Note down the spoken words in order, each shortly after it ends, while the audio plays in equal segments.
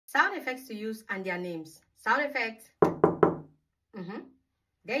Sound effects to use and their names. Sound effect.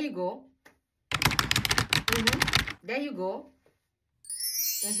 There you go. There you go.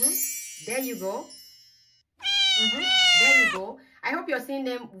 There you go. There you go. I hope you're seeing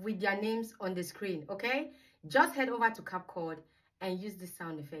them with their names on the screen, okay? Just head over to CapCut and use this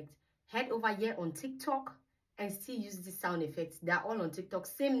sound effect. Head over here on TikTok and still use this sound effects. They're all on TikTok.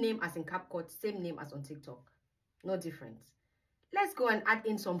 Same name as in CapCut, same name as on TikTok. No difference. Let's go and add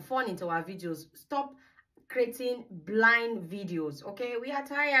in some fun into our videos. Stop creating blind videos, okay? We are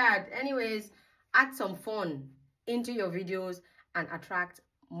tired. Anyways, add some fun into your videos and attract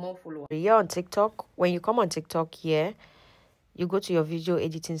more followers. Here on TikTok, when you come on TikTok here, you go to your video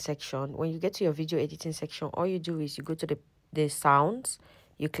editing section. When you get to your video editing section, all you do is you go to the sounds.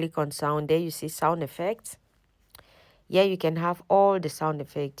 You click on sound. There you see sound effects. Here you can have all the sound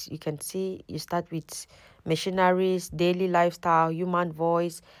effects. You can see you start with machineries, daily lifestyle, human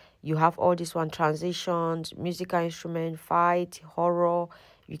voice. You have all this one, transitions, musical instrument, fight, horror.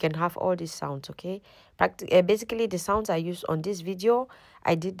 You can have all these sounds, okay? Basically, the sounds I use on this video,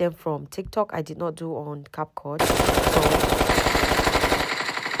 I did them from TikTok. I did not do on CapCut. So,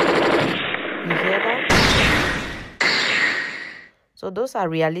 you hear that? So, those are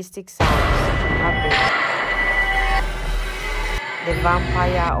realistic sounds. You have the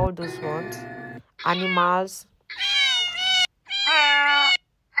vampire, all those ones. Animals.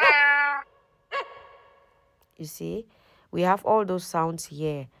 You see, we have all those sounds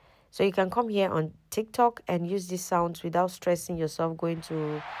here. So you can come here on TikTok and use these sounds without stressing yourself going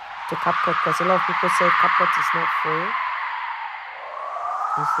to CapCut, because a lot of people say CapCut is not free.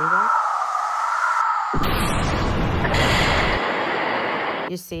 You see that?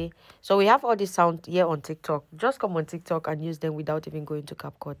 You see, so we have all these sounds here on TikTok. Just come on TikTok and use them without even going to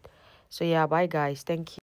CapCut. So yeah, bye guys, thank you.